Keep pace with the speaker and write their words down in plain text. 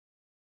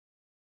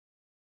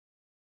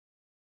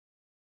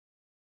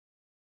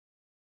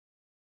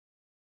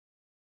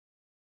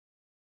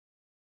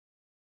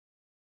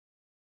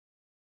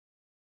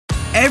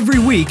Every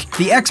week,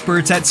 the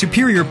experts at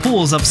Superior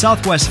Pools of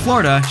Southwest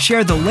Florida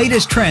share the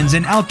latest trends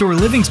in outdoor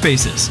living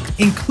spaces,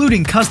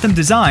 including custom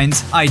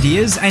designs,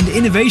 ideas, and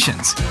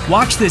innovations.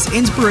 Watch this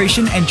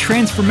inspiration and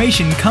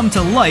transformation come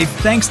to life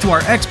thanks to our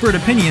expert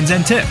opinions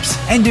and tips,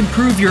 and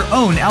improve your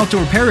own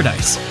outdoor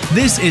paradise.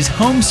 This is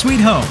Home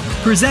Sweet Home,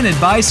 presented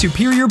by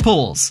Superior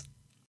Pools.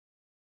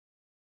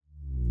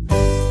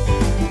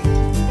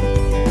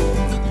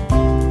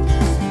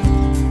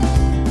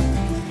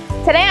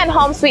 Today on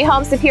Home Sweet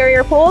Home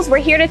Superior Pools, we're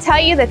here to tell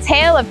you the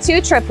tale of two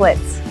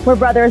triplets. We're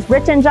brothers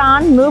Rich and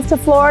Jon, moved to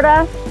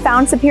Florida,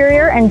 found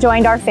Superior, and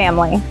joined our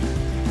family.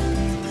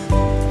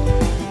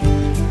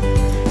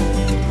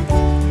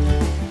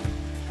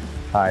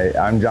 Hi,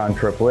 I'm Jon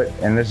Triplett,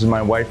 and this is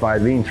my wife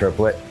Eileen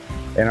Triplett.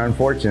 And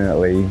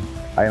unfortunately,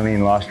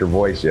 Eileen lost her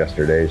voice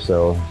yesterday,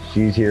 so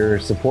she's here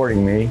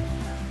supporting me.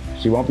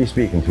 She won't be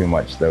speaking too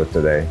much though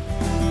today.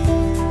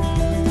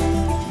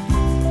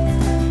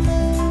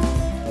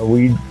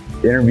 We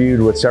interviewed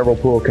with several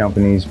pool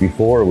companies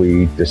before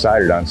we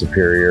decided on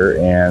Superior,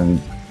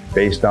 and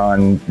based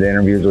on the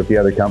interviews with the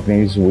other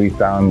companies, we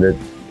found that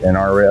in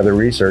our other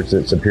research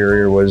that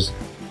Superior was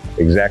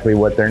exactly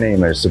what their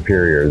name is,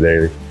 Superior.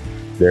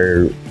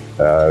 Their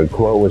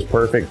quote was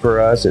perfect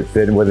for us. It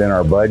fit within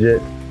our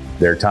budget.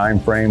 Their time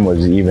frame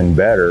was even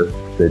better.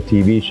 The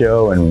TV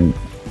show and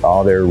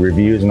all their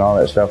reviews and all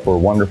that stuff were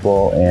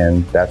wonderful,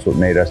 and that's what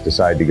made us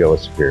decide to go with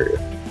Superior.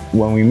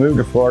 When we moved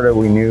to Florida,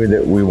 we knew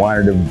that we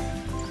wanted to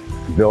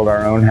build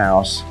our own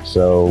house,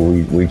 so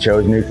we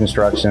chose new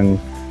construction.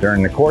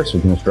 During the course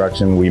of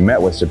construction, we met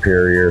with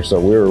Superior, so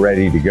we were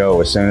ready to go.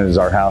 As soon as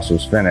our house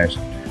was finished,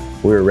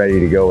 we were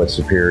ready to go with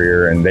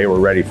Superior, and they were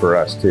ready for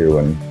us too,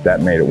 and that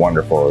made it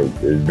wonderful.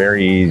 It was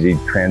very easy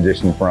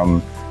transition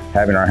from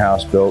having our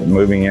house built,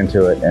 moving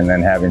into it, and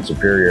then having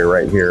Superior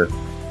right here.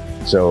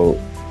 So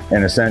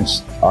in a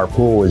sense, our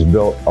pool was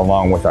built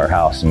along with our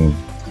house, and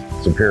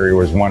Superior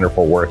was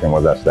wonderful working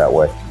with us that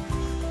way.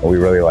 We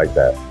really like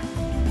that.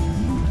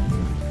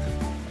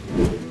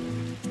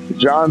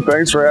 Jon,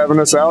 thanks for having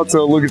us out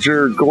to look at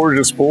your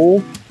gorgeous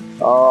pool.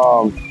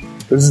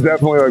 This is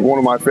definitely like one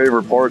of my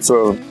favorite parts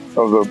of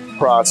the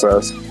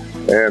process.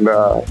 And,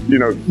 you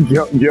know,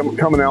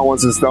 coming out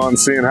once it's done,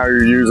 seeing how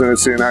you're using it,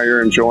 seeing how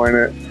you're enjoying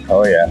it.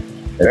 Oh yeah,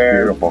 it's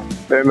beautiful.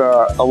 And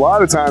a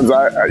lot of times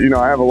I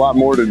have a lot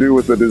more to do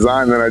with the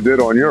design than I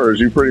did on yours.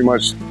 You pretty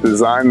much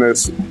designed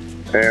this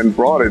and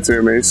brought it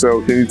to me.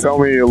 So can you tell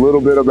me a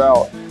little bit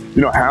about,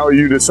 you know, how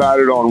you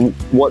decided on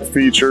what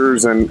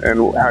features and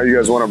how you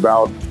guys went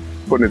about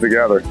putting it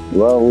together?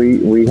 Well,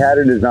 we had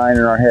a design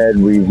in our head.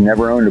 We've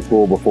never owned a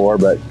pool before,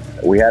 but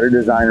we had a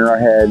design in our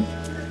head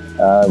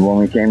when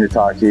we came to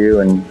talk to you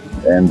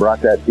and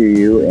brought that to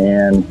you.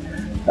 And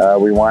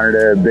we wanted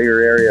a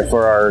bigger area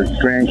for our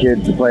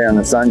grandkids to play on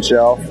the sun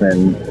shelf,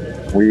 and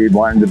we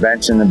wanted the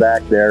bench in the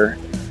back there.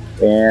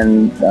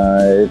 And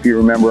if you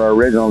remember, our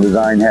original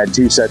design had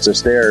 2 sets of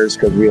stairs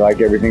because we like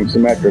everything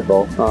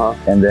symmetrical.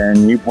 And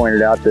then you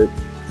pointed out that,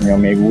 you know,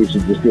 maybe we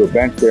should just do a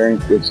bench there,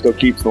 and it still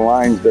keeps the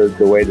lines the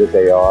way that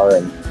they are.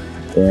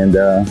 And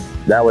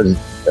that was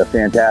a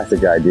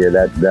fantastic idea.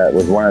 That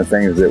was one of the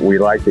things that we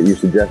liked that you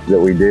suggested that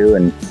we do,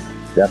 and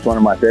that's one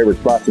of my favorite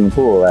spots in the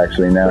pool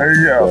actually now. There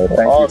you go. So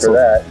thank you for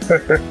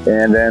that.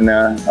 And then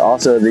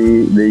also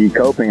the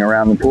coping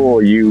around the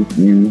pool. You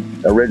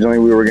originally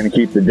we were going to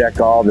keep the deck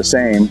all the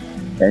same,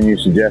 and you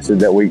suggested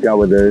that we go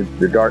with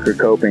the darker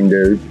coping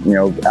to, you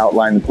know,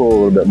 outline the pool a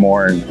little bit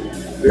more. And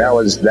that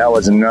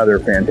was another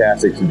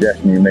fantastic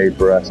suggestion you made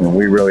for us, and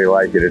we really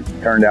like it. It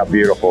turned out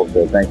beautiful,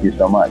 so thank you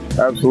so much.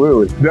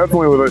 Absolutely.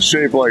 Definitely with a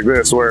shape like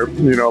this where,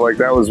 you know, like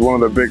that was one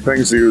of the big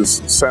things to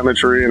use,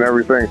 symmetry and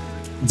everything.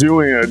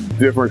 Doing a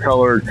different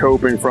colored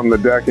coping from the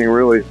decking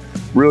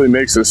really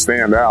makes it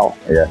stand out.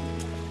 Yeah.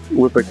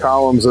 With the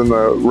columns and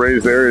the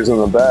raised areas in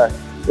the back,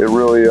 it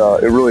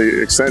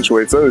really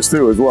accentuates those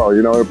too as well.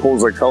 You know, it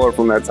pulls the color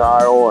from that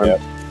tile, and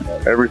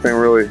everything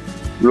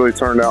really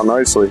turned out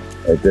nicely.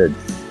 It did.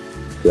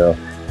 So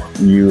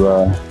you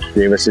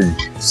gave us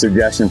a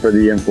suggestion for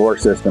the in-floor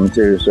system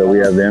too. So we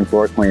have the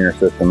in-floor cleaner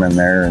system in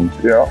there, and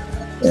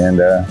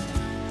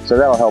so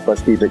that'll help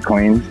us keep it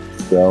clean.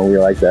 So we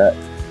like that.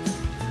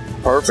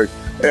 Perfect.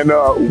 And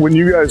when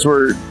you guys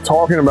were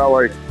talking about,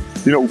 like,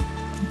 you know,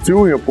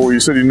 doing a pool, you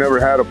said you never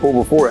had a pool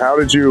before. How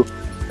did you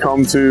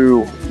come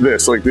to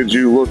this? Like, did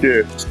you look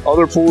at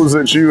other pools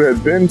that you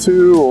had been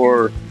to,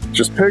 or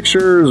just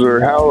pictures,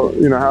 or how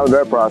did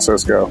that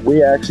process go?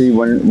 We actually,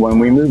 when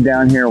we moved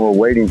down here, we're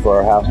waiting for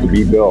our house to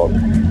be built.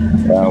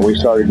 We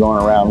started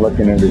going around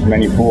looking at as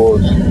many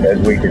pools as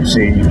we could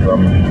see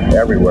from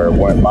everywhere,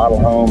 model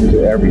homes,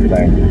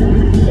 everything.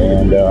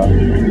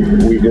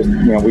 And we just,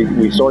 you know,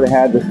 we sort of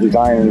had this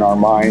design in our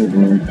minds,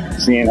 and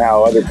seeing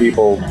how other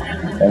people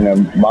in the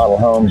model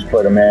homes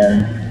put them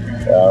in,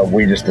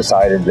 we just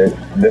decided that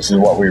this is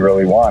what we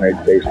really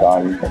wanted based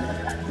on,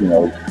 you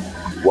know,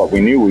 what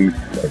we knew we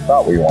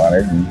thought we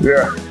wanted. And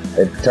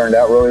it turned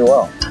out really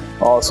well.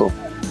 Awesome.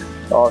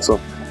 Awesome.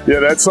 Yeah,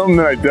 that's something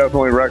that I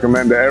definitely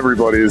recommend to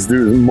everybody, is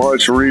do as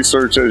much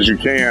research as you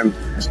can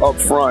up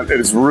front.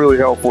 It's really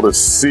helpful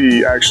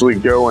to actually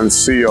go and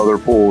see other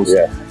pools,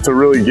 to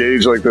really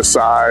gauge like the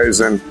size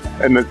and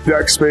the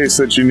deck space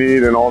that you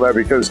need and all that,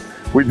 because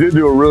we did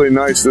do a really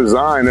nice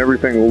design.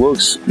 Everything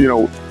looks, you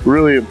know,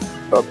 really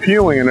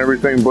appealing and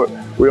everything, but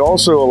we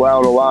also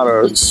allowed a lot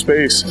of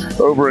space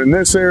over in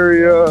this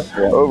area,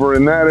 over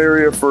in that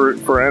area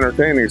for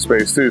entertaining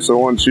space too. So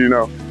once, you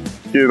know,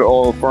 get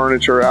all the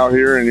furniture out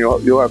here, and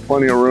you'll have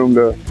plenty of room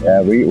to,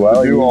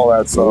 do all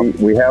that stuff.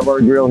 We have our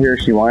grill here.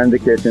 She wanted the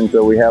kitchen,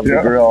 so we have the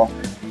grill.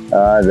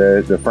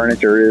 The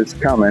furniture is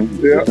coming.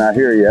 It's not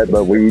here yet,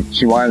 but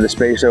she wanted the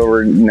space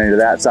over to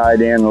that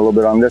side and a little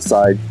bit on this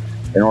side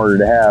in order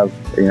to have,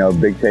 you know, a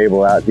big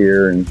table out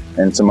here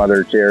and some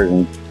other chairs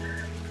and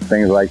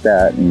things like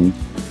that. And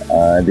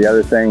the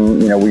other thing,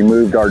 you know, we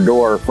moved our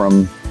door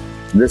from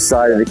this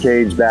side of the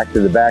cage back to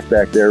the back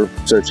there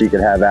so she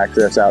could have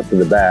access out to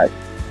the back.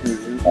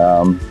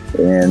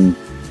 And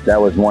that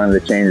was one of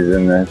the changes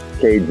in the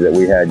cage that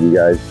we had you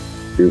guys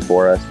do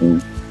for us,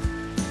 and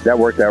that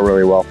worked out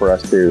really well for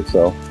us too.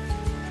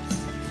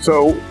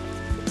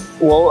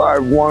 Well, I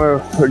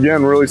want to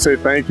again really say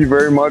thank you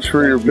very much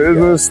for your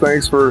business.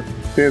 Thanks for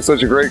being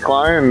such a great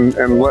client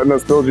and letting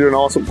us build you an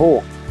awesome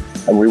pool.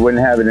 And we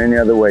wouldn't have it any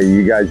other way.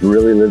 You guys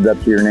really lived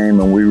up to your name,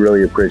 and we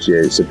really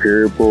appreciate it.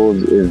 Superior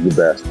Pools is the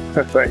best.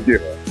 Thank you.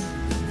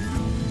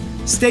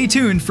 Stay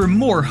tuned for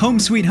more Home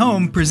Sweet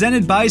Home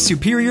presented by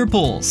Superior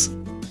Pools.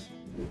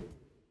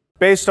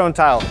 Baystone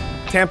Tile,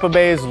 Tampa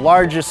Bay's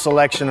largest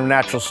selection of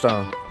natural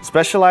stone.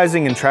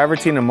 Specializing in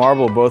travertine and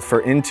marble both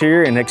for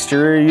interior and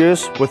exterior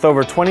use, with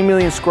over 20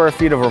 million square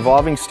feet of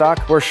revolving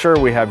stock, we're sure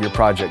we have your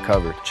project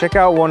covered. Check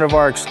out one of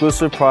our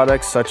exclusive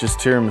products such as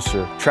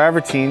tiramisu.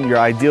 Travertine, your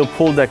ideal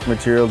pool deck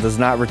material, does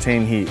not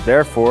retain heat.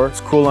 Therefore,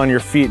 it's cool on your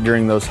feet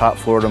during those hot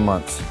Florida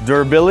months.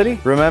 Durability?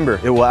 Remember,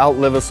 it will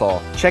outlive us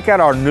all. Check out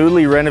our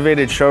newly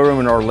renovated showroom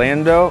in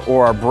Orlando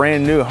or our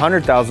brand new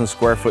 100,000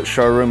 square foot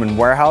showroom and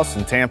warehouse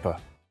in Tampa.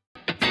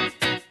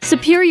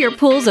 Superior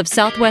Pools of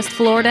Southwest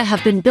Florida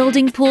have been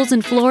building pools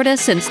in Florida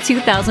since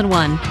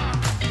 2001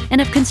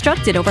 and have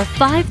constructed over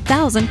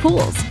 5,000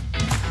 pools.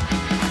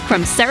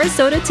 From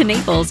Sarasota to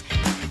Naples,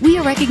 we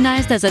are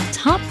recognized as a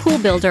top pool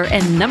builder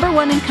and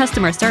 #1 in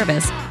customer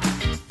service,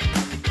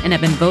 and have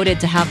been voted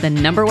to have the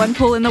 #1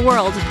 pool in the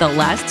world the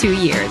last 2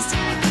 years.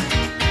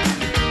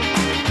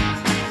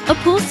 A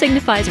pool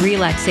signifies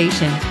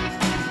relaxation,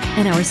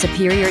 and our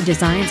superior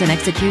designs and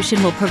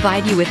execution will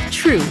provide you with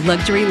true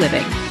luxury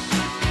living.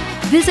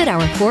 Visit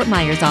our Fort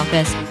Myers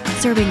office,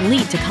 serving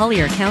Lee to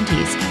Collier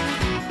counties,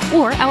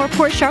 or our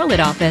Port Charlotte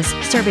office,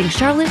 serving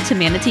Charlotte to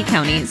Manatee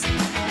counties.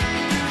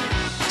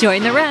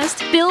 Join the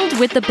rest. Build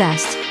with the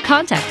best.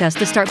 Contact us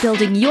to start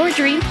building your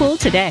dream pool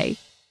today.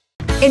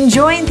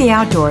 Enjoying the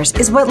outdoors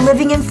is what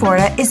living in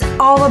Florida is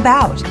all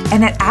about,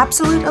 and at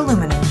Absolute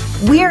Aluminum,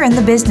 we're in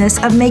the business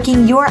of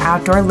making your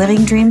outdoor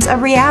living dreams a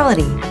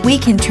reality. We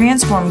can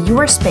transform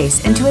your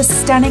space into a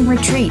stunning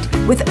retreat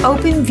with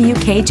open view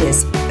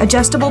cages,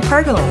 adjustable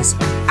pergolas,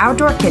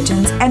 outdoor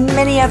kitchens, and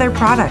many other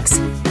products.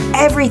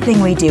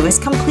 Everything we do is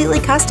completely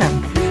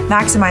custom,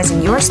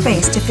 maximizing your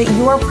space to fit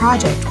your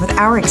project with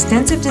our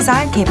extensive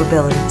design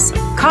capabilities.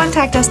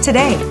 Contact us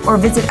today or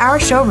visit our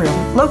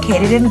showroom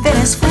located in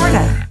Venice,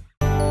 Florida.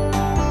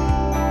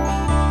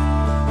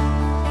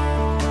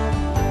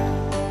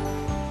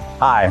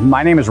 Hi,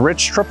 my name is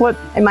Rich Triplett.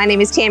 And my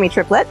name is Tammy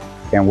Triplett.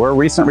 And we're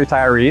recent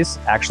retirees.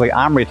 Actually,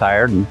 I'm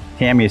retired and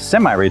Tammy's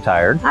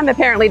semi-retired. I'm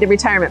apparently the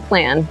retirement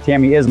plan.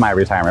 Tammy is my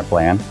retirement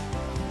plan.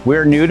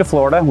 We're new to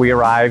Florida. We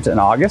arrived in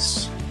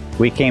August.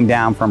 We came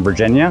down from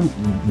Virginia.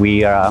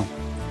 We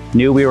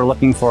knew we were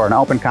looking for an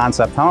open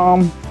concept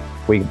home.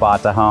 We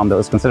bought a home that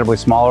was considerably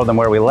smaller than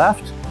where we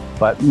left.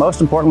 But most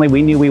importantly,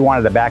 we knew we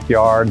wanted a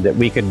backyard that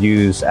we could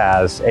use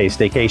as a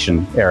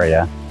staycation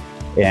area.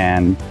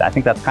 And I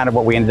think that's kind of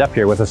what we ended up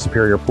here with a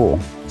Superior Pool.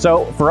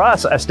 So for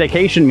us, a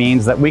staycation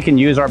means that we can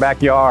use our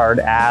backyard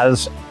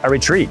as a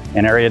retreat,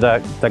 an area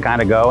to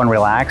kind of go and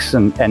relax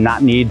and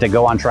not need to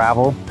go on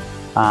travel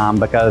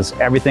because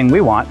everything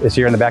we want is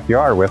here in the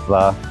backyard with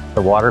the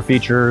water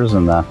features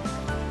and the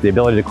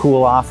ability to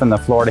cool off in the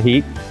Florida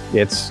heat.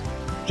 It's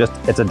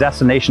a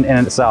destination in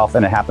itself,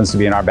 and it happens to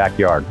be in our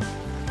backyard.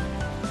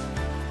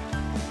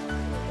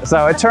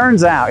 So it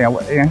turns out,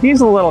 he's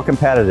a little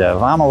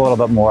competitive. I'm a little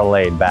bit more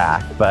laid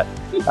back. But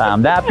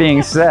that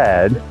being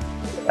said,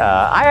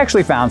 I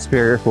actually found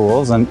Superior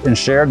Pools and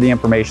shared the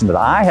information that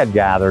I had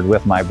gathered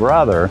with my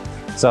brother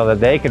so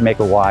that they could make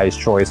a wise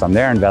choice on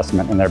their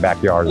investment in their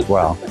backyard as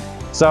well.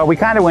 So we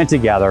kind of went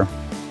together.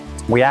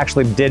 We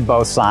actually did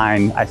both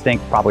sign, I think,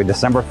 probably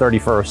December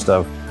 31st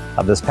of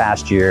this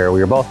past year. We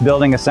were both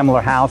building a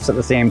similar house at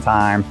the same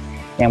time,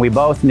 and we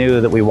both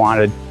knew that we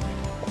wanted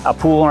a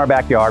pool in our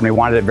backyard, and we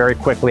wanted it very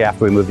quickly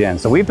after we moved in.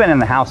 So we've been in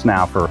the house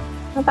now for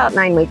about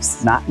 9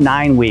 weeks.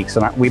 9 weeks,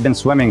 and we've been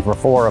swimming for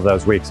 4 of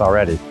those weeks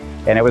already.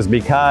 And it was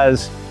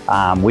because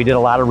we did a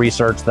lot of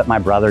research that my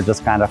brother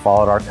just kind of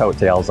followed our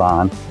coattails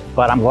on.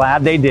 But I'm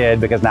glad they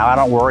did, because now I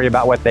don't worry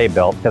about what they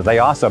built, because they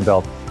also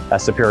built a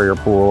Superior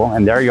Pool,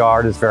 and their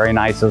yard is very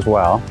nice as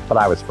well, but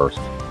I was first.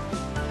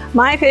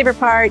 My favorite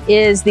part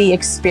is the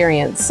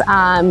experience.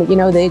 You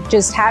know,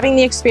 just having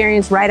the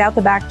experience right out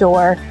the back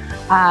door.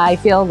 I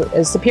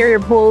feel Superior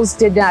Pools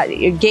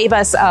gave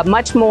us a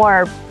much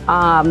more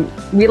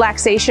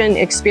relaxation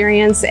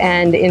experience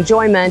and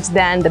enjoyment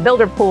than the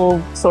builder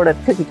pool, sort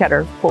of cookie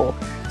cutter pool.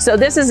 So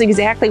this is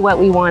exactly what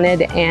we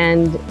wanted,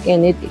 and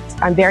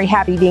I'm very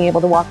happy being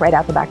able to walk right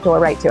out the back door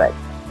right to it.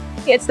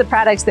 It's the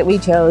products that we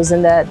chose,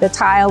 and the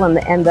tile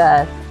and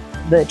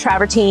the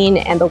travertine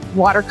and the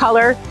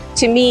watercolor.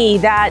 To me,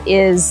 that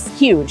is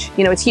huge.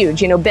 You know, it's huge.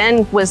 You know,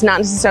 Ben was not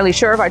necessarily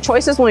sure of our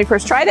choices when we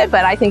first tried it,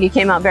 but I think it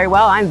came out very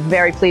well. I'm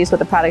very pleased with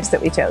the products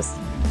that we chose.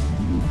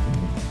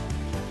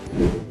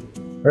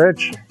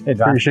 Rich, hey,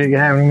 John. Appreciate you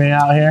having me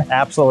out here.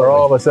 Absolutely. For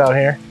all of us out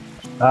here.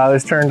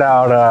 This turned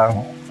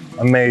out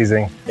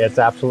amazing. It's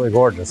absolutely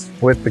gorgeous.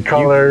 With the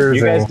colors.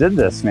 You guys did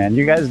this, man.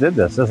 You guys did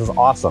this. This is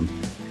awesome.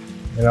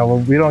 You know,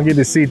 we don't get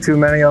to see too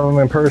many of them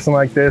in person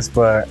like this,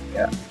 but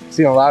yeah,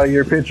 seen a lot of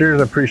your pictures.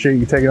 I appreciate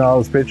you taking all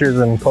those pictures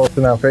and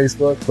posting on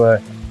Facebook,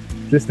 but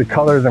just the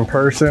colors in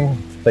person,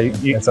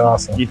 it's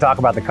awesome. You talk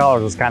about the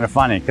colors, it's kind of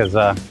funny because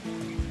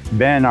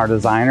Ben, our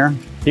designer,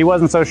 he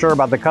wasn't so sure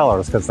about the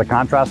colors because the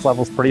contrast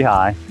level's pretty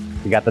high.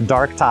 You got the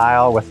dark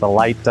tile with the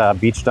light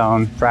beach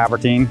stone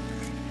travertine,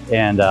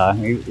 and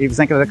he was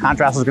thinking the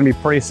contrast was going to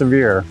be pretty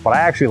severe, but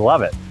I actually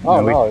love it.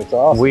 Oh, no, it's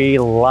awesome. We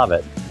love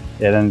it.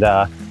 And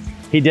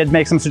he did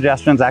make some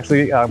suggestions.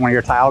 Actually, one of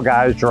your tile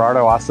guys,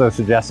 Gerardo, also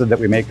suggested that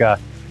we make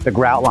the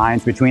grout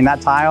lines between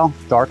that tile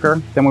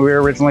darker than we were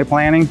originally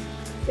planning.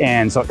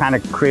 And so it kind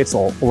of creates a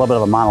little bit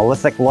of a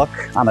monolithic look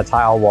on the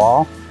tile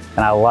wall.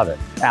 And I love it,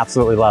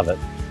 absolutely love it.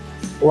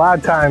 A lot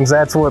of times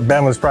that's what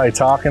Ben was probably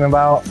talking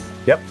about.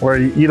 Yep. Where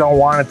you don't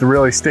want it to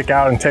really stick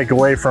out and take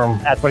away from.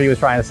 That's what he was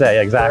trying to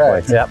say,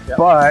 exactly. Yep.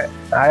 But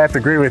I have to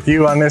agree with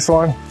you on this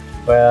one.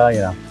 Well, you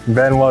know.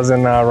 Ben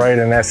wasn't right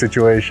in that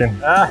situation.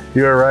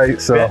 You were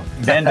right, so.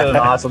 Ben did an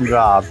awesome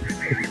job.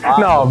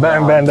 No,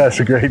 Ben does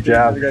a great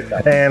job.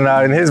 And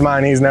in his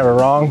mind, he's never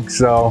wrong,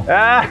 so.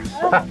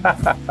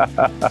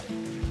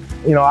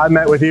 You know, I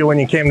met with you when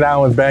you came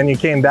down with Ben. You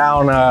came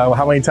down,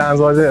 how many times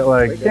was it?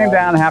 Like, we came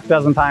down a half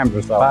dozen times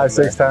or so. 5,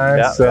 6 times,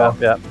 yep, so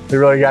yep. We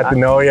really got to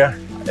know you.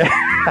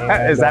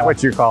 Is that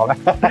what you call it?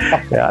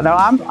 Yeah, no,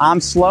 I'm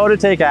slow to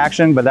take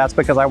action, but that's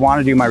because I want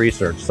to do my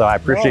research. So I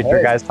appreciate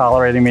your guys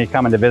tolerating me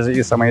coming to visit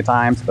you so many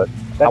times, but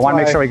I want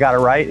to make sure we got it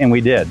right, and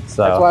we did.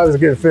 So that's why it was a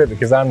good fit,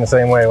 because I'm the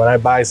same way. When I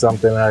buy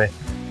something, I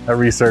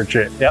research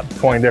it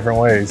 20 different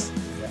ways.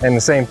 And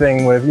the same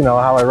thing with, you know,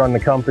 how I run the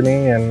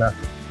company and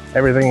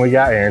everything we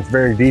got here. It's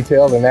very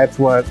detailed, and that's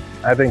what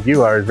I think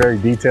you are, is very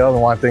detailed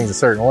and want things a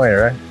certain way,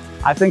 right?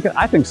 I think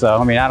so.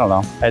 I mean, I don't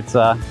know. It's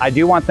I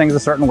do want things a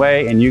certain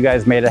way, and you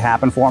guys made it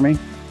happen for me.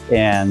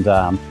 And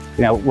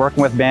you know,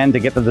 working with Ben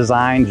to get the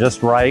design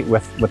just right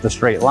with the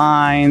straight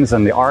lines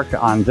and the arc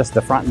on just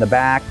the front and the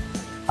back,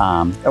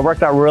 it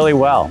worked out really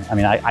well. I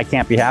mean, I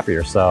can't be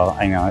happier. So,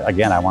 you know,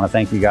 again, I want to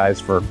thank you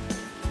guys for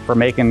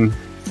making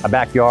a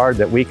backyard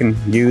that we can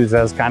use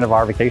as kind of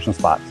our vacation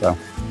spot. So,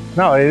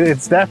 no,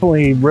 it's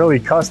definitely really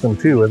custom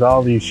too, with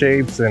all these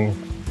shapes and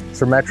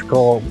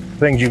symmetrical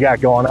things you got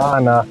going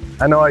on.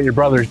 I know at your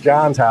brother's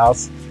John's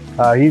house,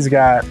 he's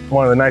got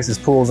one of the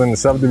nicest pools in the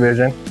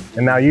subdivision,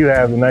 and now you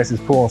have the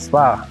nicest pool and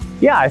spa.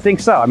 Yeah, I think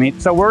so. I mean,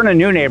 so we're in a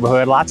new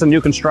neighborhood, lots of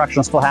new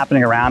construction still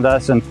happening around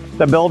us, and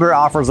the builder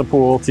offers a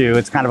pool too.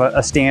 It's kind of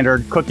a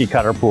standard cookie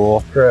cutter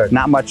pool. Correct.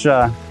 Not much,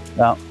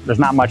 well, there's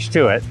not much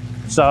to it.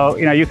 So,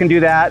 you know, you can do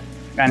that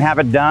and have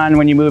it done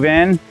when you move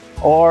in,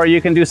 or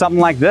you can do something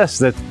like this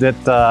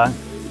that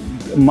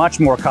much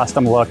more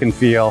custom look and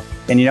feel.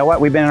 And you know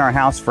what? We've been in our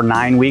house for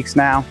 9 weeks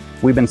now.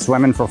 We've been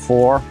swimming for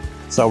 4.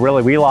 So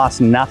really, we lost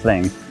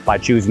nothing by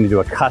choosing to do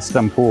a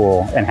custom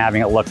pool and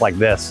having it look like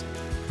this.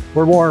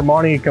 We're more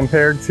money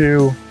compared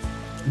to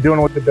doing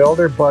it with the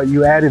builder, but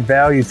you added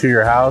value to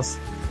your house,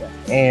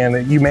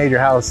 and you made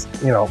your house,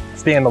 you know,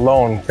 stand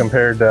alone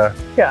compared to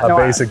a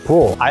basic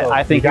pool.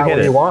 I think you hit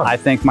it. I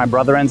think my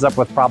brother ends up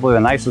with probably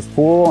the nicest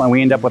pool, and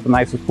we end up with the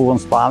nicest pool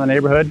and spa in the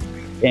neighborhood.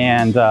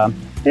 And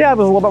yeah, it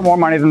was a little bit more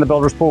money than the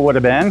builder's pool would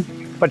have been,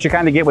 but you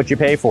kind of get what you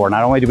pay for.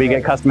 Not only do we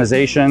get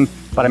customization,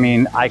 but I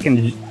mean, I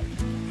can, you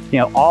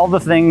know, all the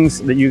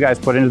things that you guys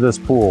put into this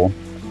pool,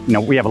 you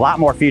know, we have a lot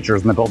more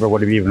features than the builder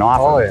would have even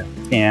offered.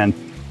 Oh, yeah. And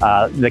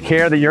the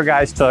care that your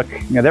guys took,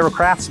 you know, they were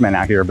craftsmen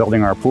out here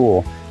building our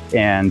pool,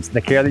 and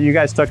the care that you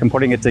guys took in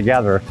putting it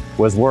together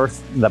was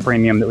worth the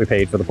premium that we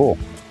paid for the pool.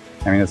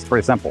 I mean, it's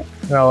pretty simple.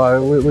 You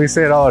know, we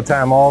say it all the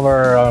time. All of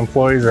our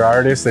employees are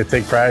artists. They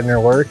take pride in their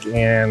work,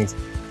 and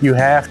you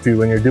have to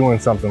when you're doing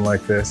something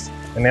like this.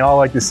 And they all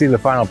like to see the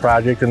final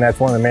project, and that's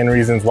one of the main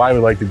reasons why we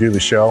like to do the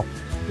show,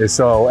 is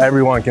so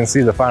everyone can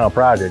see the final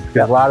project.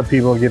 Because a lot of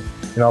people get,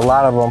 you know, a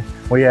lot of them,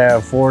 we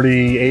have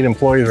 48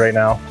 employees right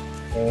now,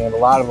 and a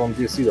lot of them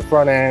just see the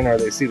front end, or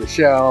they see the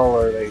shell,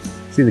 or they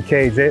see the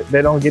cage.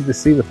 They don't get to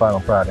see the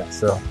final product.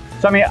 So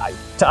I mean,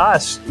 to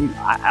us,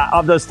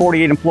 of those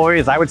 48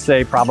 employees, I would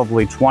say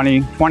probably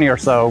 20 or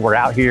so were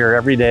out here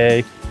every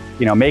day,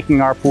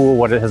 making our pool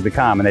what it has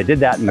become. And they did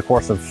that in the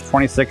course of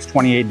 26,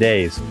 28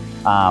 days.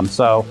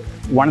 So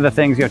one of the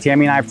things,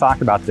 Tammy and I have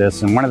talked about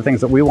this, and one of the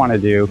things that we want to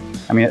do,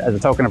 as a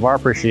token of our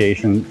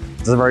appreciation,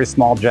 it's a very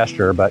small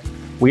gesture, but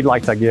we'd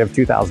like to give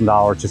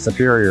 $2,000 to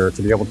Superior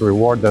to be able to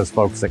reward those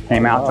folks that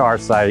came out to our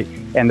site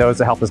and those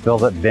that helped us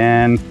build it.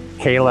 Ben,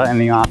 Kayla in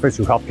the office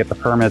who helped get the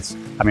permits.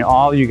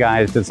 All you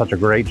guys did such a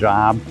great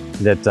job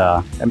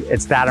that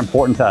it's that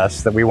important to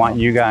us that we want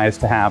you guys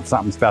to have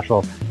something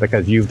special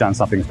because you've done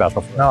something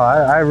special. No,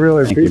 I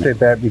really appreciate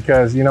that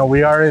because,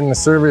 we are in the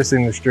service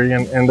industry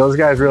and those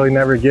guys really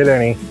never get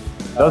any.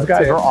 Those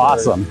guys are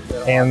awesome.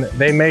 And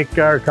they make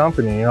our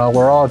company,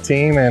 we're all a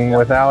team, and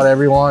without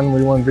everyone,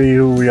 we wouldn't be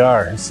who we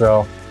are.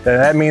 So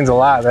that means a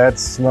lot.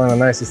 That's one of the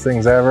nicest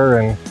things ever.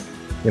 And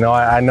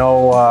I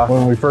know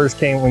when we first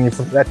came, when you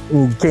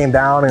came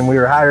down and we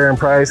were higher in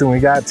price and we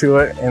got to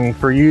it, and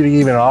for you to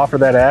even offer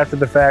that after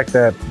the fact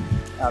that,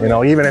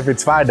 even if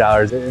it's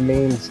 $5, it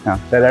means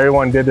that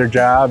everyone did their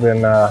job.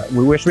 And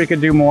we wish we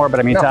could do more,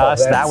 but to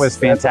us, that was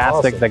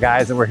fantastic. Awesome. The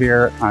guys that were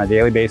here on a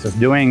daily basis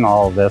doing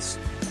all of this,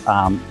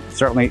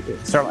 certainly,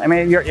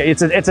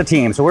 it's a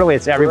team. So really,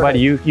 it's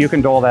everybody. Right. You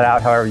can dole that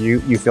out however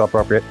you feel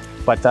appropriate.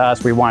 But to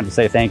us, we wanted to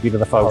say thank you to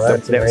the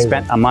folks that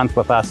spent a month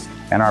with us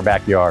in our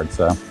backyard.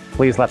 So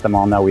please let them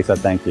all know we said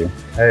thank you.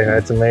 Hey,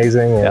 that's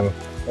amazing. And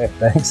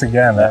thanks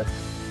again. That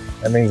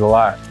means a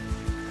lot.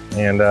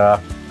 And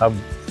I'll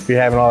be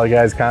having all the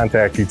guys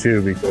contact you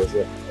too, because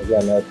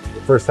again, that's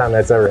the first time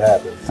that's ever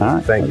happened. So all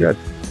right, thank you. Good.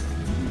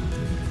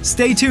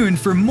 Stay tuned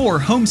for more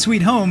Home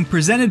Sweet Home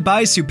presented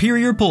by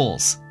Superior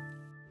Pools.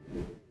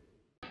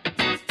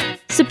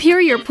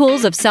 Superior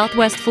Pools of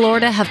Southwest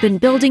Florida have been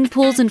building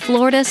pools in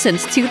Florida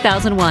since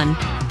 2001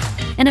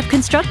 and have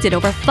constructed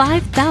over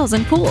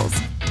 5,000 pools.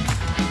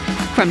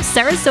 From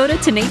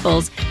Sarasota to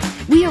Naples,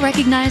 we are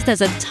recognized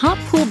as a top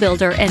pool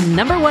builder and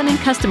 #1 in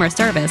customer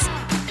service,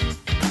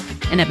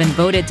 and have been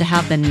voted to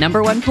have the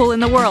 #1 pool in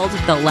the world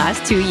the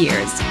last 2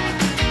 years.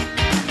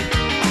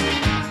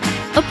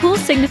 A pool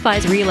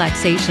signifies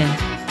relaxation,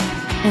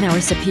 and our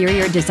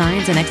superior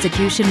designs and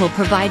execution will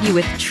provide you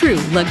with true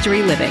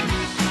luxury living.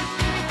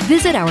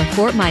 Visit our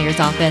Fort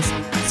Myers office,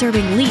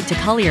 serving Lee to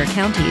Collier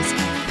counties,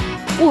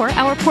 or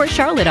our Port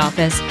Charlotte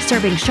office,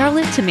 serving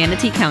Charlotte to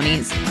Manatee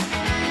counties.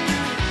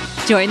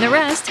 Join the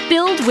rest.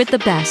 Build with the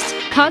best.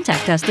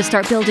 Contact us to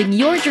start building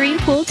your dream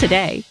pool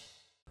today.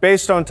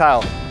 Baystone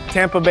Tile,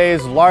 Tampa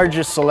Bay's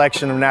largest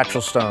selection of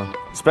natural stone.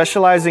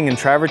 Specializing in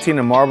travertine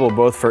and marble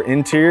both for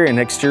interior and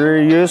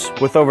exterior use,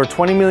 with over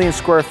 20 million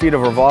square feet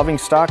of revolving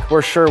stock,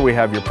 we're sure we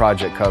have your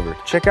project covered.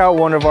 Check out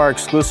one of our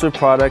exclusive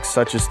products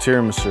such as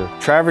tiramisu.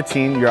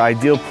 Travertine, your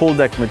ideal pool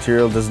deck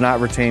material, does not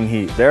retain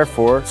heat.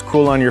 Therefore, it's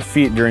cool on your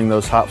feet during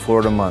those hot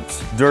Florida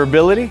months.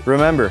 Durability?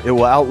 Remember, it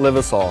will outlive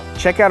us all.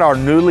 Check out our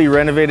newly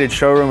renovated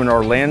showroom in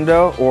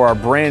Orlando or our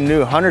brand new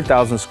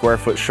 100,000 square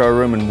foot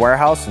showroom and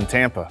warehouse in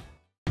Tampa.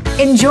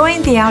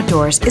 Enjoying the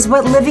outdoors is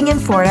what living in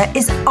Florida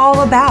is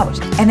all about,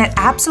 and at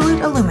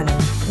Absolute Aluminum,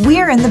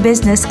 we're in the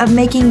business of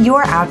making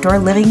your outdoor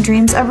living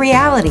dreams a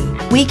reality.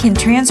 We can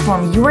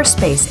transform your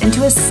space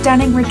into a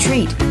stunning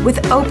retreat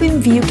with open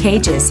view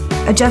cages,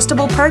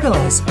 adjustable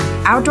pergolas,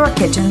 outdoor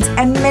kitchens,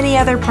 and many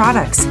other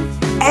products.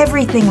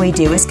 Everything we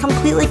do is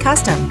completely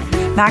custom,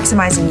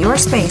 maximizing your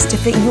space to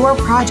fit your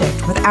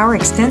project with our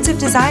extensive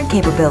design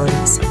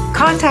capabilities.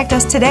 Contact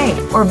us today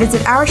or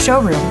visit our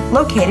showroom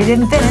located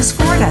in Venice,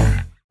 Florida.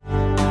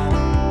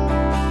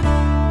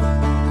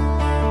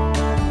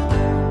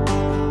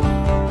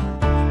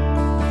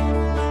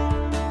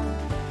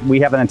 We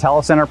have an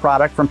IntelliCenter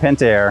product from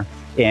Pentair,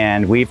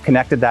 and we've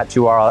connected that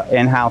to our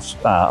in-house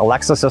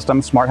Alexa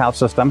system, smart house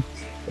system.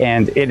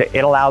 And it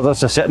allows us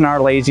to sit in our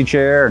lazy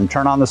chair and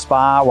turn on the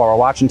spa while we're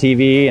watching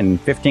TV, and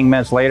 15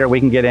 minutes later we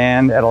can get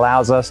in. It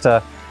allows us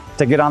to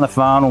get on the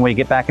phone when we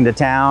get back into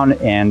town,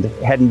 and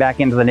heading back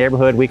into the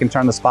neighborhood, we can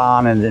turn the spa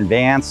on in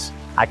advance.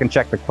 I can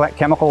check the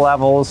chemical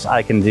levels,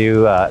 I can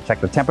do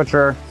check the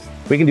temperature.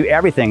 We can do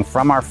everything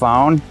from our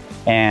phone.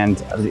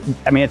 And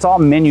it's all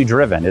menu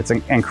driven. It's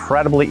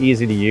incredibly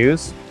easy to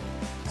use.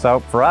 So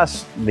for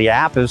us, the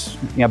app is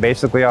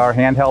basically our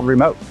handheld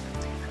remote.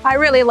 I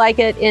really like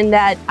it in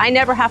that I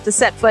never have to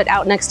set foot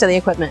out next to the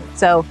equipment.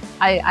 So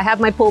I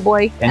have my pool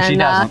boy, and she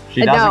doesn't.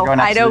 She doesn't go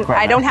next to the equipment.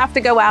 I don't have to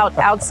go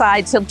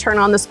outside to turn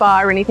on the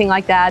spa or anything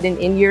like that.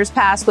 In years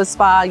past with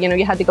spa,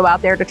 you had to go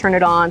out there to turn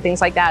it on, things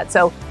like that.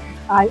 So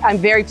I'm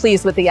very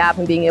pleased with the app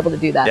and being able to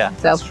do that. Yeah,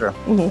 that's true.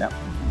 Yeah.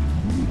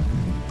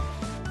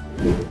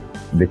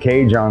 The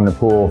cage on the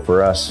pool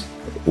for us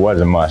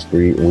was a must.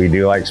 We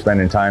do like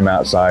spending time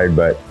outside,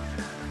 but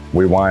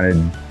we wanted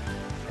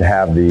to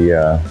have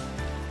the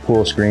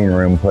pool screen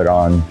room put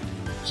on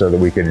so that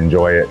we could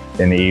enjoy it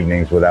in the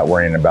evenings without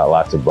worrying about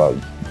lots of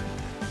bugs.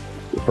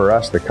 For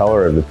us, the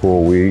color of the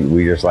pool,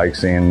 we just like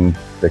seeing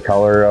the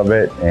color of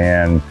it,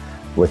 and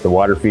with the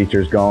water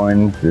features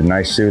going, the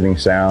nice soothing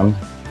sound,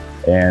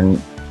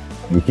 and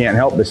you can't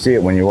help but see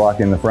it when you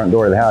walk in the front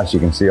door of the house. You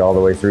can see all the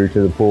way through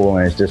to the pool,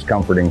 and it's just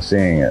comforting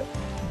seeing it.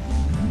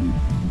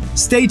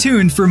 Stay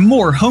tuned for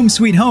more Home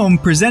Sweet Home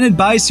presented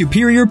by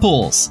Superior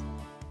Pools.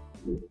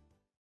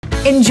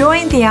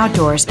 Enjoying the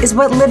outdoors is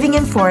what living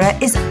in Florida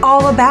is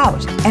all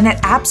about, and at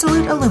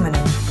Absolute Aluminum,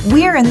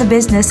 we're in the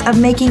business of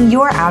making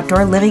your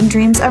outdoor living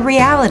dreams a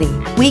reality.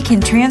 We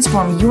can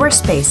transform your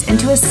space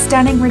into a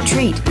stunning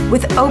retreat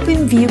with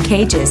open view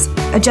cages,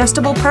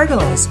 adjustable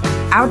pergolas,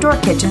 outdoor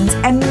kitchens,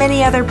 and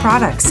many other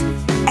products.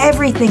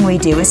 Everything we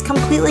do is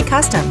completely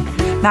custom,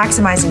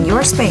 maximizing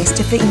your space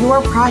to fit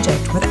your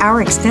project with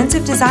our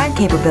extensive design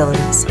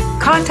capabilities.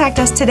 Contact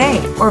us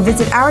today or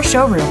visit our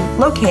showroom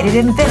located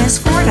in Venice,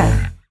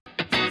 Florida.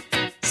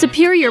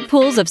 Superior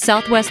Pools of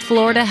Southwest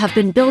Florida have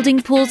been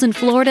building pools in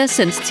Florida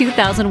since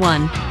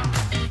 2001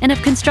 and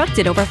have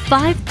constructed over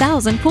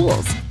 5,000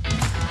 pools.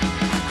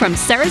 From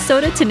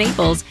Sarasota to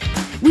Naples,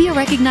 we are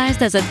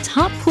recognized as a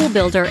top pool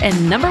builder and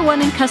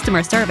 #1 in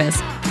customer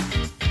service,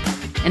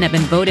 and have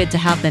been voted to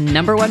have the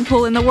 #1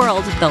 pool in the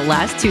world the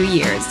last 2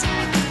 years.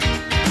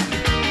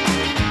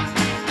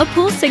 A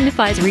pool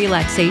signifies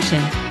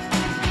relaxation,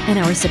 and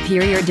our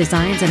superior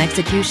designs and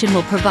execution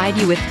will provide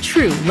you with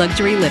true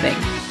luxury living.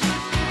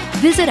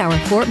 Visit our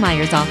Fort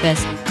Myers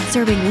office,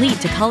 serving Lee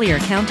to Collier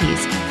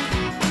counties,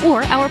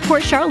 or our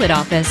Port Charlotte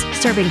office,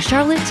 serving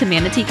Charlotte to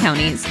Manatee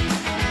counties.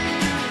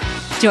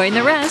 Join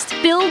the rest.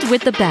 Build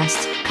with the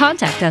best.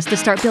 Contact us to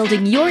start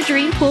building your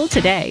dream pool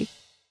today.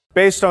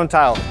 Baystone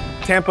Tile,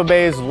 Tampa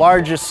Bay's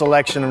largest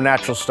selection of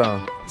natural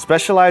stone.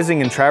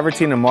 Specializing in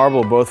travertine and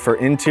marble both for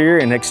interior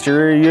and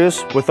exterior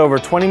use, with over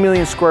 20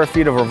 million square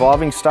feet of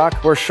revolving stock,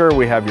 we're sure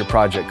we have your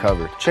project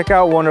covered. Check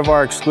out one of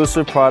our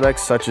exclusive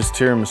products such as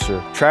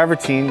tiramisu.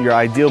 Travertine, your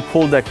ideal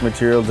pool deck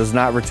material, does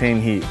not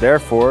retain heat.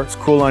 Therefore, it's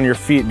cool on your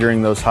feet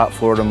during those hot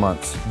Florida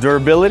months.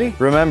 Durability?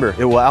 Remember,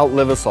 it will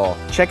outlive us all.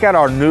 Check out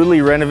our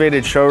newly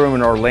renovated showroom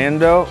in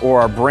Orlando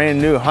or our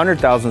brand new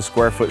 100,000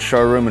 square foot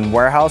showroom and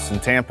warehouse in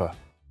Tampa.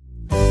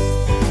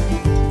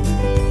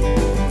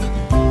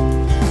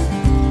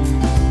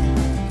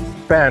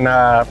 Ben,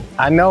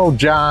 I know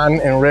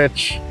John and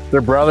Rich, they're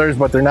brothers,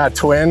 but they're not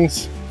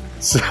twins.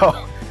 So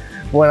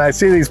when I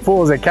see these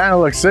pools, they kind of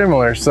look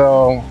similar.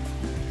 So,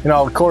 you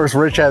know, of course,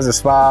 Rich has a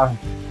spa,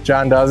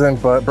 John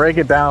doesn't, but break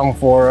it down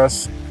for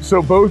us.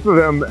 So both of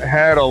them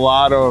had a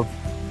lot of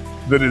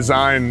the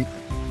design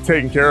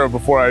taken care of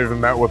before I even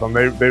met with them.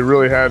 They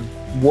really had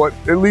what,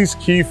 at least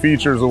key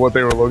features of what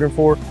they were looking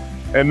for.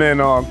 And then,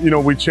 you know,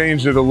 we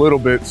changed it a little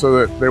bit so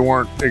that they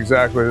weren't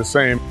exactly the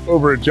same.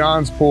 Over at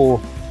John's pool,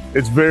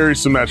 it's very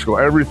symmetrical.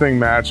 Everything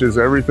matches.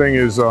 Everything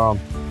is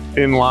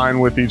in line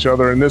with each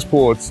other. In this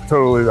pool, it's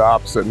totally the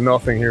opposite.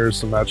 Nothing here is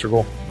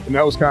symmetrical. And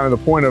that was kind of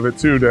the point of it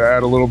too, to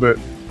add a little bit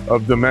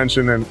of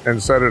dimension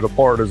and set it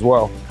apart as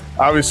well.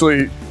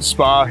 Obviously,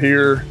 spa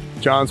here.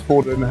 John's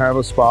pool didn't have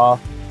a spa.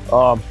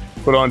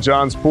 But on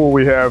John's pool,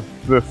 we have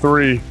the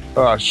 3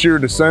 sheer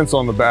descents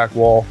on the back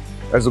wall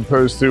as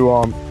opposed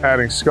to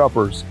adding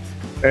scuppers.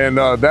 And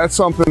that's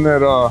something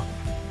that,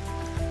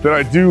 that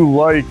I do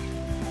like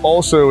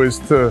also, is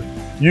to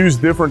use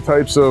different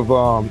types of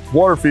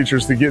water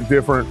features to get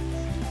different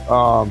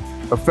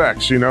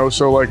effects, you know?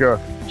 So like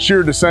a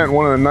sheer descent,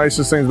 one of the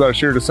nicest things about a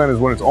sheer descent is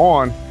when it's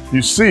on,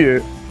 you see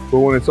it, but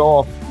when it's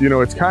off, you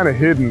know, it's kind of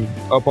hidden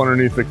up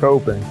underneath the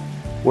coping.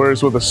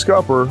 Whereas with a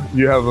scupper,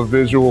 you have a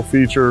visual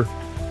feature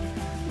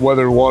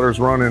whether water's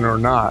running or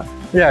not.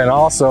 Yeah, and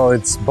also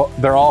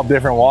they're all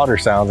different water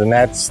sounds, and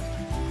that's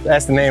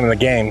the name of the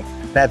game.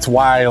 That's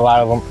why a lot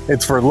of them,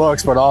 it's for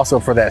looks, but also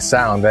for that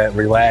sound, that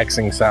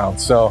relaxing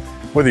sound. So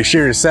with the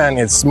sheer descent,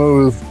 it's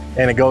smooth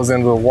and it goes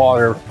into the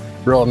water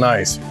real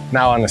nice.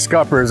 Now on the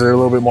scuppers, they're a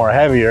little bit more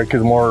heavier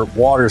because more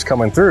water is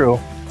coming through,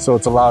 so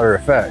it's a louder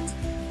effect.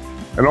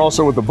 And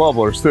also with the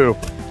bubblers too.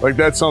 Like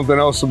that's something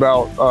else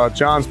about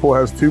John's pool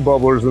has 2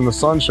 bubblers in the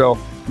sun shelf.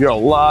 You got a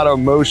lot of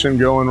motion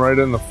going right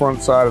in the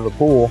front side of the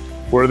pool,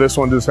 where this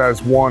one just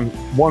has one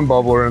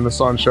bubbler in the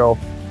sun shelf.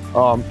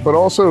 But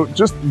also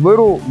just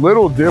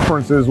little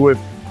differences with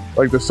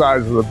like the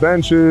size of the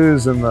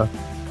benches and the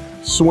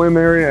swim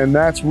area, and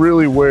that's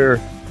really where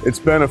it's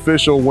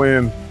beneficial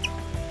when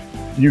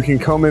you can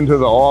come into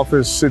the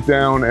office, sit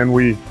down, and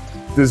we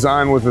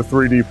design with a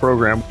 3D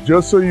program,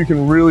 just so you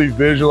can really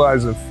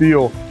visualize and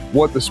feel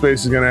what the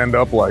space is going to end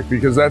up like,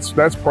 because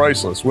that's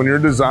priceless. When you're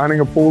designing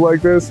a pool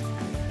like this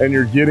and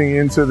you're getting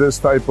into this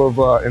type of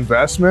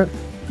investment,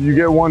 you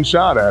get one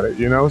shot at it,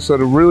 you know? So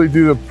to really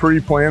do the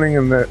pre-planning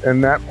and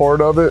that part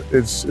of it,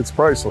 it's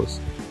priceless.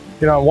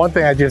 You know, one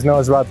thing I just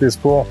noticed about this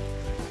pool,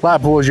 a lot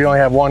of pools, you only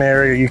have one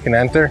area you can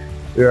enter.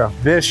 Yeah.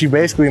 This, you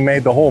basically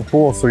made the whole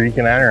pool so you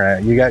can enter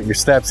it. You got your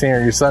steps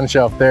here, your sun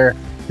shelf there,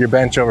 your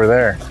bench over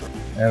there.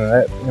 And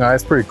that, you know,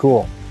 that's pretty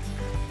cool.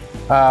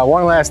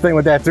 One last thing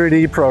with that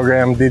 3D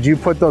program, did you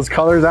put those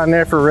colors on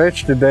there for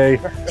Rich? Did they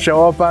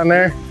show up on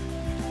there?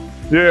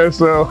 Yeah,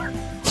 so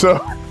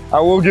I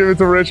will give it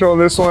to Rich on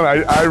this one.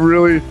 I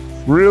really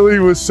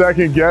was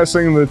second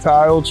guessing the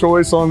tile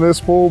choice on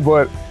this pool,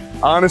 but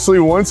honestly,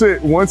 once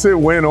it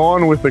went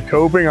on with the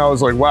coping, I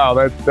was like, wow,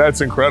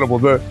 that's incredible.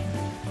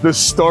 the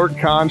stark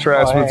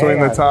contrast between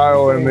the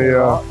tile and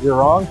the... You're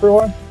wrong for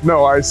one?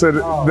 No, I said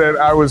that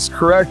I was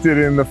corrected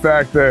in the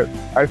fact that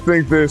I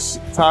think this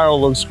tile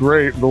looks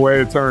great the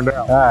way it turned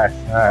out. All right,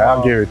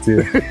 I'll give it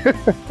to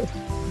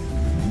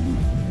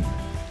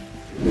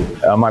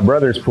you. My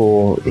brother's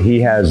pool, he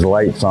has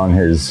lights on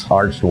his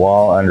arched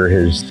wall under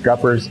his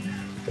scuppers,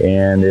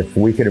 and if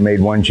we could have made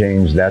one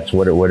change, that's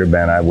what it would have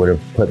been. I would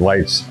have put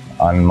lights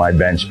on my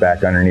bench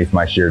back underneath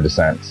my sheer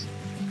descents.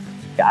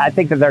 I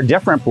think that they're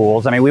different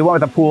pools. I mean, we went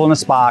with a pool and a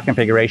spa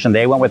configuration.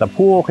 They went with a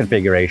pool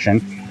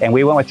configuration, and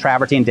we went with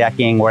travertine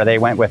decking where they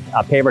went with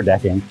a paver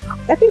decking.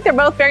 I think they're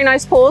both very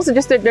nice pools.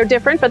 They're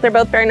different, but they're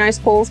both very nice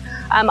pools.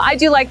 I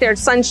do like their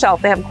sun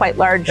shelf. They have quite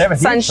large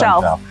sun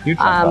shelf. Huge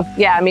sun shelf.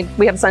 Yeah, I mean,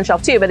 we have a sun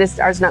shelf too, but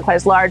ours is not quite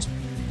as large.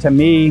 To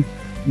me,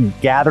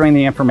 gathering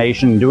the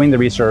information, doing the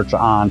research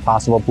on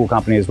possible pool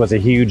companies was a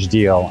huge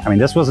deal. I mean,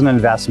 this was an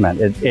investment.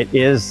 It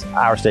is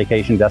our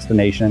staycation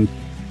destination.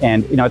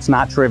 And you know, it's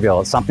not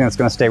trivial. It's something that's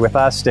going to stay with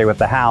us, stay with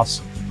the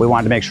house. We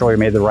wanted to make sure we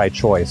made the right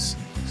choice.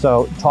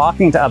 So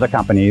talking to other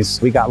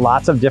companies, we got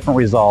lots of different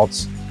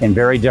results in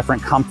very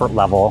different comfort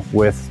level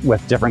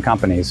with different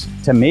companies.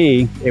 To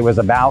me, it was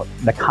about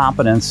the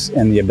competence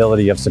and the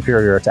ability of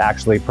Superior to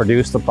actually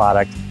produce the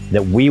product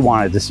that we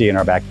wanted to see in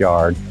our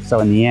backyard. So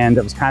in the end,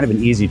 it was kind of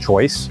an easy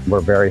choice. We're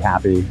very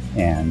happy,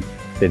 and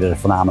they did a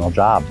phenomenal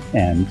job.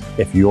 And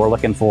if you're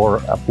looking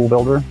for a pool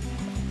builder,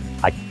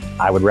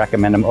 I would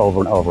recommend them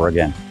over and over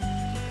again.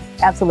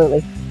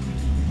 Absolutely.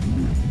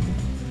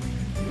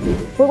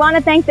 We want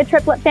to thank the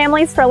Triplett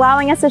families for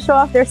allowing us to show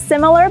off their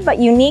similar but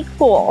unique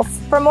pools.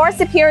 For more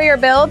Superior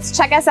builds,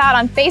 check us out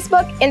on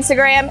Facebook,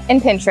 Instagram,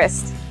 and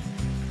Pinterest.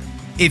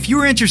 If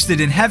you're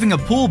interested in having a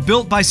pool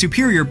built by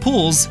Superior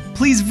Pools,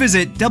 please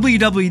visit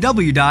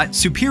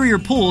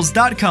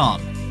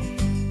www.SuperiorPools.com.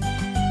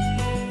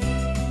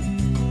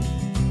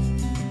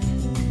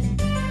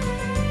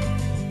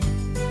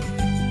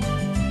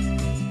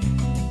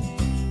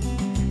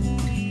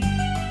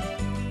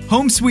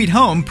 Home Sweet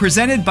Home,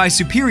 presented by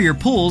Superior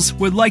Pools,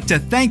 would like to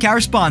thank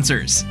our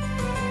sponsors.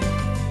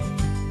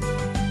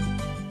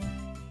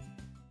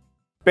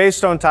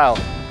 Baystone Tile,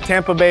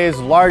 Tampa Bay's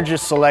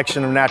largest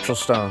selection of natural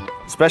stone.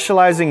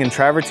 Specializing in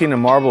travertine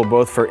and marble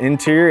both for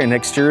interior and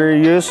exterior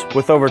use,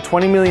 with over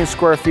 20 million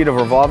square feet of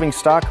revolving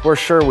stock, we're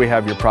sure we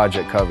have your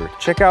project covered.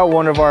 Check out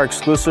one of our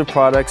exclusive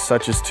products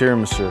such as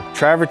tiramisu.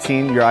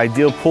 Travertine, your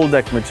ideal pool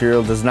deck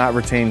material, does not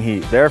retain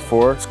heat.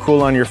 Therefore, it's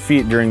cool on your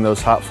feet during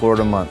those hot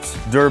Florida months.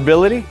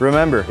 Durability?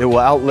 Remember, it will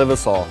outlive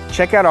us all.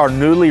 Check out our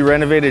newly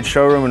renovated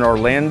showroom in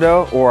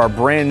Orlando or our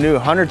brand new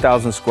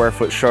 100,000 square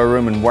foot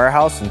showroom and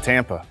warehouse in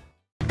Tampa.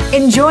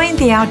 Enjoying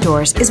the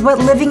outdoors is what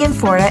living in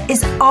Florida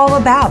is all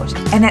about,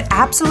 and at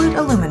Absolute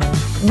Aluminum,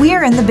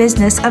 we're in the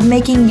business of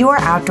making your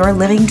outdoor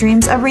living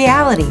dreams a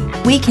reality.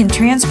 We can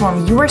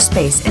transform your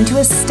space into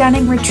a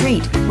stunning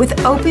retreat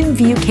with open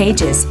view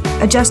cages,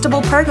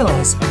 adjustable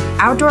pergolas,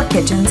 outdoor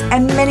kitchens,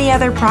 and many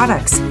other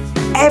products.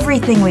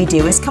 Everything we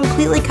do is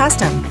completely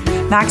custom,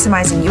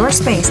 maximizing your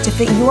space to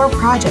fit your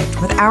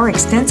project with our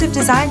extensive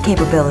design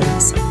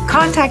capabilities.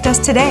 Contact us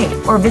today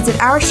or visit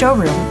our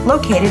showroom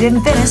located in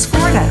Venice,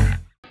 Florida.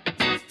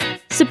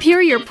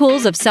 Superior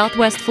Pools of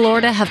Southwest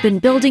Florida have been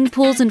building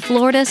pools in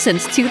Florida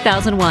since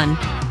 2001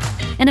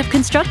 and have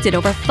constructed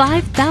over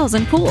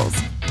 5,000 pools.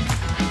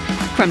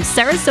 From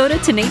Sarasota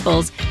to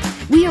Naples,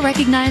 we are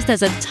recognized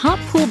as a top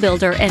pool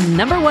builder and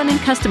 #1 in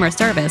customer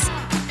service,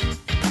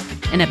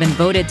 and have been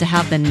voted to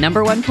have the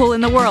 #1 pool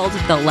in the world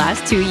the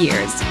last 2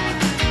 years.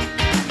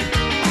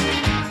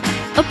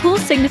 A pool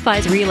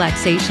signifies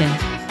relaxation,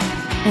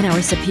 and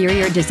our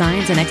superior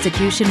designs and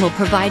execution will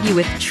provide you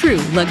with true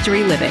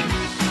luxury living.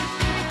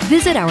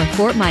 Visit our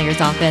Fort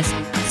Myers office,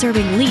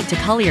 serving Lee to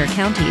Collier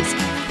counties,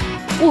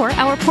 or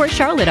our Port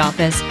Charlotte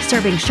office,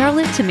 serving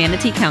Charlotte to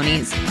Manatee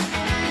counties.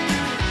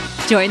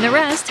 Join the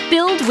rest.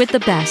 Build with the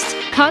best.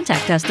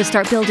 Contact us to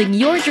start building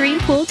your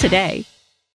dream pool today.